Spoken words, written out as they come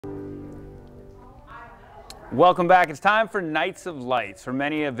Welcome back. It's time for Nights of Lights. For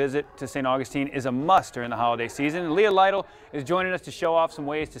many, a visit to St. Augustine is a must during the holiday season. Leah Lytle is joining us to show off some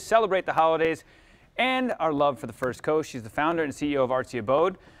ways to celebrate the holidays and our love for the First Coast. She's the founder and CEO of Artsy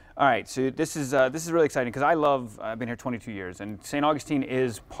Abode. All right, so this is really exciting because I've been here 22 years, and St. Augustine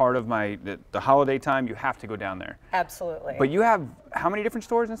is part of the holiday time. You have to go down there. Absolutely. But you have how many different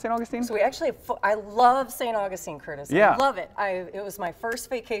stores in St. Augustine? So we actually, I love St. Augustine, Curtis. Yeah. I love it. It was my first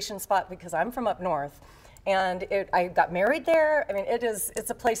vacation spot because I'm from up north. And I got married there. I mean, it's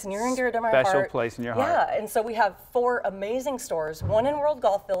a place near and dear to my heart. Special place in your heart. Yeah, and so we have 4 amazing stores. One in World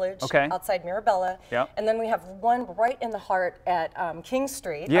Golf Village, outside Mirabella. Yep. And then we have one right in the heart at King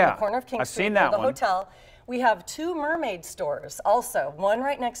Street, on the corner of King Street, seen that the one. hotel. We have 2 mermaid stores also, one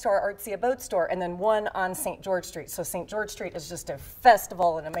right next to our Artsy Abode store, and then one on St. George Street. So St. George Street is just a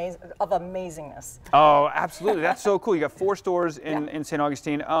festival of amazingness. Oh, absolutely. That's so cool. You got 4 stores in St.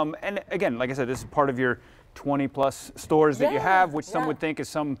 Augustine. And again, like I said, this is part of your 20+ stores that you have, which some would think is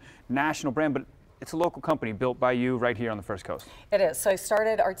some national brand, but it's a local company built by you right here on the First Coast. It is. So I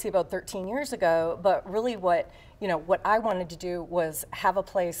started Artsy about 13 years ago, but really what I wanted to do was have a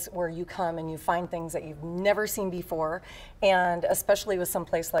place where you come and you find things that you've never seen before, and especially with some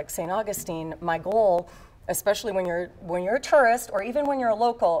place like St. Augustine, my goal, especially when you're a tourist or even when you're a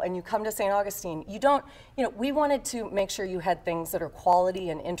local and you come to St. Augustine, we wanted to make sure you had things that are quality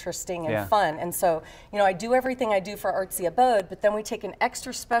and interesting and fun. And so, I do everything I do for Artsy Abode, but then we take an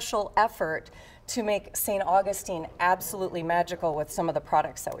extra special effort to make St. Augustine absolutely magical with some of the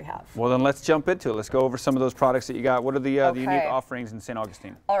products that we have. Well, then let's jump into it. Let's go over some of those products that you got. What are the unique offerings in St.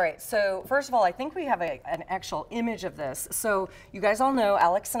 Augustine? All right, so first of all, I think we have an actual image of this. So you guys all know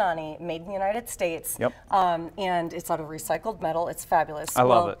Alex and Ani, made in the United States. Yep. And it's out of recycled metal. It's fabulous. I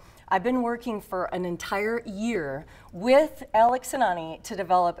love it. I've been working for an entire year with Alex and Ani to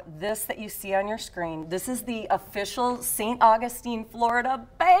develop this that you see on your screen. This is the official St. Augustine, Florida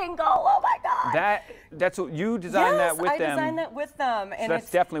bangle. Oh my God! That's what you designed that with them. Yes, I designed that with them. So and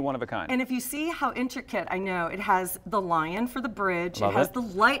that's definitely one of a kind. And if you see how intricate, I know it has the lion for the bridge. It has the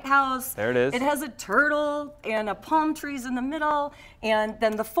lighthouse. There it is. It has a turtle and a palm trees in the middle, and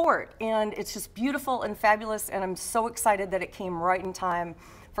then the fort. And it's just beautiful and fabulous. And I'm so excited that it came right in time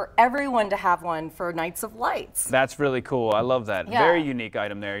for everyone to have one for Nights of Lights. That's really cool. I love that. Yeah. Very unique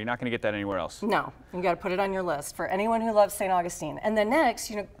item there. You're not going to get that anywhere else. No, you got to put it on your list for anyone who loves St. Augustine. And then next,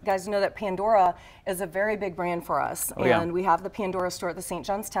 you guys know that Pandora is a very big brand for us. And we have the Pandora store at the St.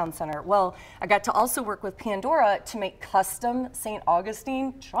 John's Town Center. Well, I got to also work with Pandora to make custom St.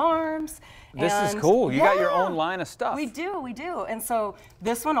 Augustine charms. This is cool. You got your own line of stuff. We do. And so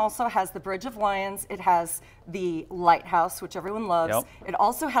this one also has the Bridge of Lions. It has the lighthouse, which everyone loves. Yep. It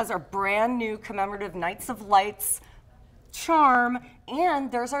also has our brand new commemorative Nights of Lights charm, and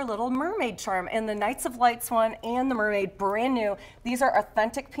there's our little mermaid charm, and the Nights of Lights one and the mermaid, brand new. These are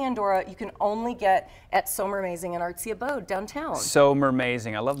authentic Pandora you can only get at So Mermazing and Artsy Abode downtown. So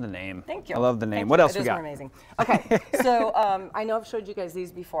Mermazing. I love the name. Thank you. I love the name. What else we got? It is Mermazing. Okay, so I know I've showed you guys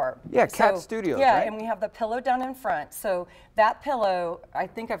these before. Yeah, Cat Studios, yeah, right? And we have the pillow down in front. So that pillow, I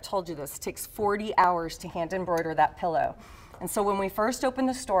think I've told you this, takes 40 hours to hand embroider that pillow. And so when we first opened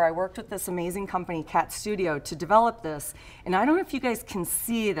the store, I worked with this amazing company, Cat Studio, to develop this. And I don't know if you guys can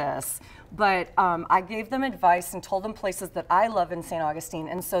see this, but I gave them advice and told them places that I love in St. Augustine.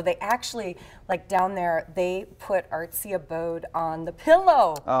 And so they actually, like down there, they put Artsy Abode on the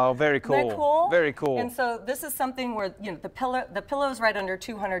pillow. Oh, very cool. Isn't that cool? Very cool. And so this is something where, the pillow is right under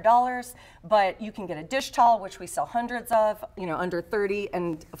 $200, but you can get a dish towel, which we sell hundreds of, under 30.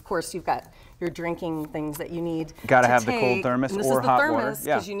 And of course, you've got your drinking things that you need. Got to have the cold thermos or hot water.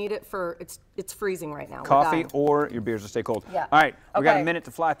 Because you need it for, it's freezing right now. Coffee or your beers will stay cold. Yeah. All right, we got a minute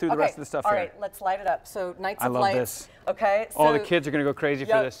to fly through the rest of the stuff here. All right, let's light it up. So Nights of Lights. I love this. Okay. So all the kids are going to go crazy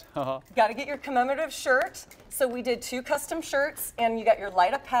for this. Got to get your commemorative shirt. So we did 2 custom shirts, and you got your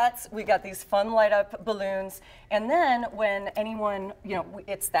light up hats. We got these fun light up balloons. And then when anyone,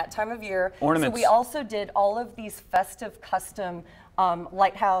 it's that time of year. Ornaments. So we also did all of these festive custom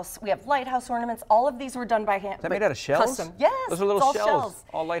lighthouse. We have lighthouse ornaments. All of these were done by hand. Is that made out of shells? Custom. Yes. Those are little shells.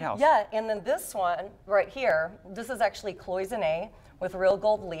 All lighthouse. Yeah, and then this one right here, this is actually cloisonne with real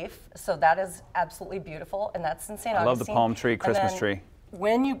gold leaf. So that is absolutely beautiful, and that's in St. Augustine. I love the palm tree, Christmas tree.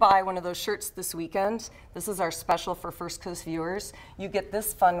 When you buy one of those shirts this weekend, this is our special for First Coast viewers, you get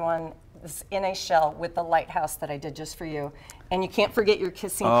this fun one, this in a shell with the lighthouse that I did just for you. And you can't forget your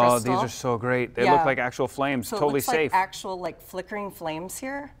kissing crystal. Oh, these are so great. They look like actual flames, totally safe. Like actual flickering flames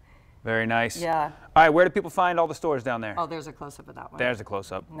here. Very nice. Yeah. All right, where do people find all the stores down there? Oh, there's a close-up of that one. There's a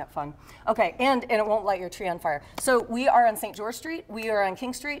close-up. Isn't that fun? Okay, and it won't light your tree on fire. So we are on St. George Street, we are on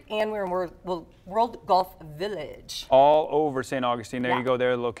King Street, and we're in World Golf Village. All over St. Augustine. There Yeah. you go.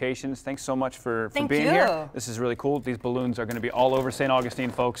 There are the locations. Thanks so much for Thank being you. here. This is really cool. These balloons are going to be all over St. Augustine,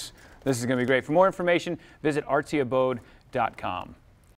 folks. This is going to be great. For more information, visit artsyabode.com.